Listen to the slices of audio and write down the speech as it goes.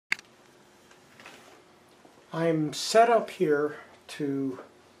I'm set up here to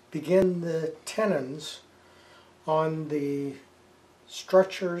begin the tenons on the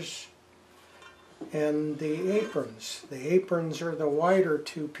stretchers and the aprons. The aprons are the wider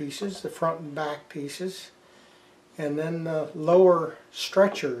two pieces, the front and back pieces, and then the lower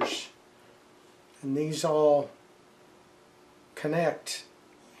stretchers, and these all connect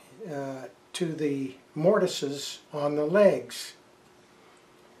to the mortises on the legs.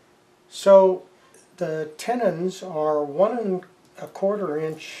 So the tenons are 1¼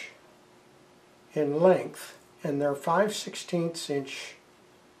 inch in length and they're 5/16 inch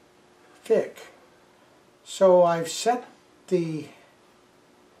thick. So I've set the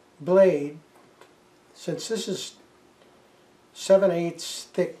blade, since this is 7/8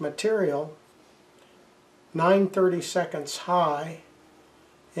 thick material, 9/32 high,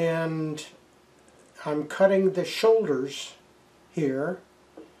 and I'm cutting the shoulders here,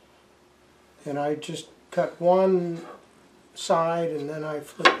 and I just cut one side and then I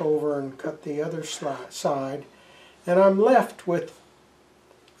flip over and cut the other side, and I'm left with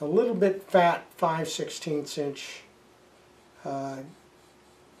a little bit fat 5/16 inch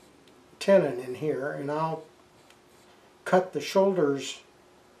tenon in here, and I'll cut the shoulders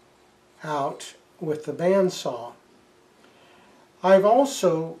out with the bandsaw. I've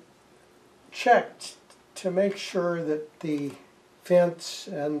also checked to make sure that the fence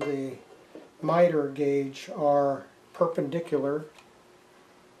and the miter gauge are perpendicular,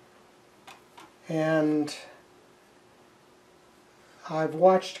 and I've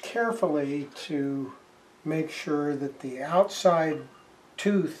watched carefully to make sure that the outside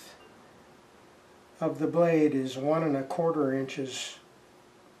tooth of the blade is 1¼ inches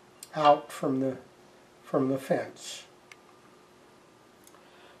out from the fence.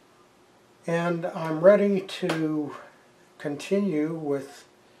 And I'm ready to continue with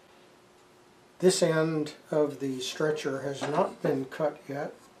this end of the stretcher. Has not been cut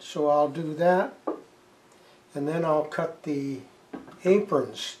yet, so I'll do that, and then I'll cut the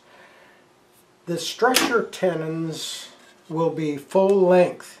aprons. The stretcher tenons will be full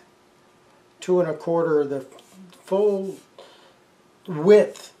length, 2¼ the full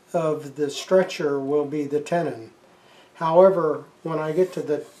width of the stretcher will be the tenon. However, when I get to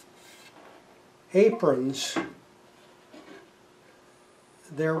the aprons,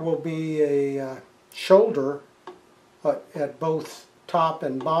 there will be a shoulder at both top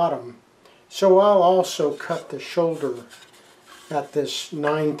and bottom. So I'll also cut the shoulder at this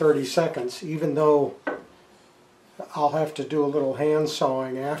 9/32, even though I'll have to do a little hand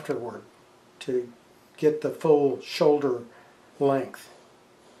sawing afterward to get the full shoulder length.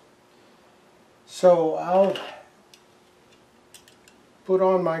 So I'll put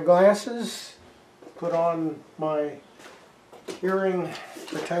on my glasses, put on my hearing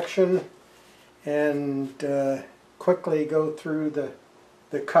protection, and quickly go through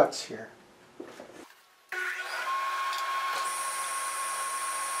the cuts here.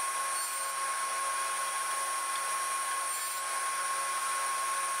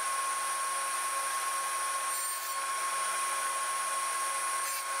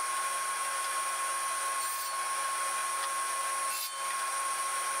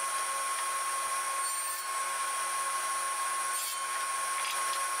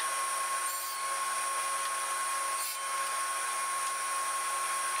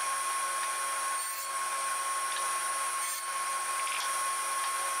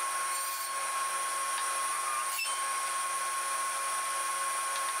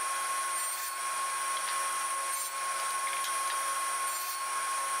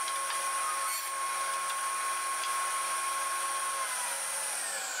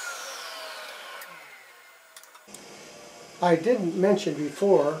 I didn't mention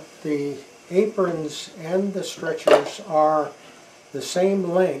before, the aprons and the stretchers are the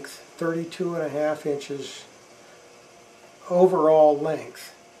same length, 32½ inches overall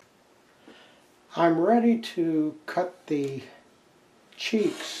length. I'm ready to cut the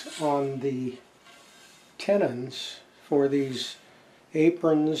cheeks on the tenons for these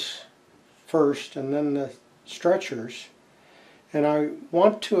aprons first and then the stretchers, and I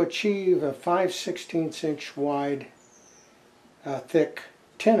want to achieve a 5/16 inch wide thick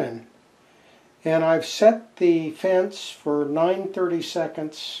tenon, and I've set the fence for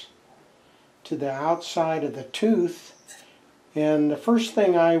 9/32 to the outside of the tooth, and the first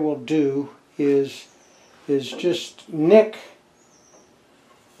thing I will do is just nick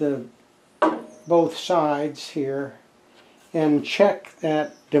the both sides here and check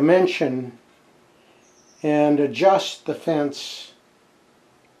that dimension and adjust the fence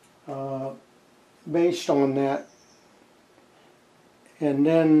based on that and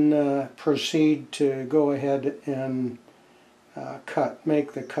then proceed to go ahead and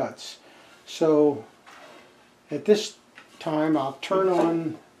make the cuts. So at this time I'll turn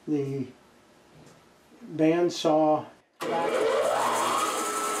on the bandsaw back